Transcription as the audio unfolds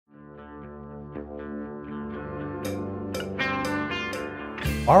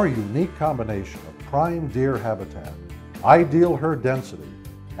Our unique combination of prime deer habitat, ideal herd density,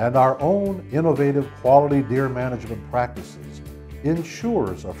 and our own innovative quality deer management practices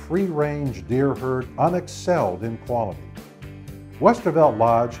ensures a free-range deer herd unexcelled in quality. Westervelt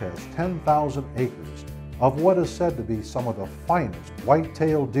Lodge has 10,000 acres of what is said to be some of the finest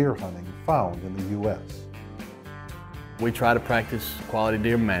whitetail deer hunting found in the U.S. We try to practice quality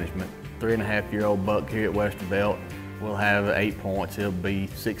deer management. 3.5-year-old buck here at Westervelt will have 8 points. He'll be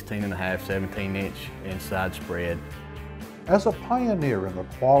 16.5, 17-inch inside spread. As a pioneer in the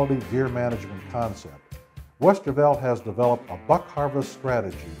quality deer management concept, Westervelt has developed a buck harvest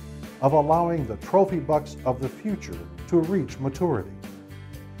strategy of allowing the trophy bucks of the future to reach maturity.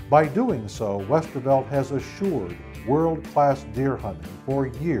 By doing so, Westervelt has assured world-class deer hunting for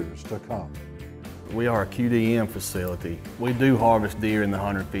years to come. We are a QDM facility. We do harvest deer in the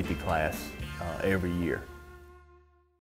 150 class every year.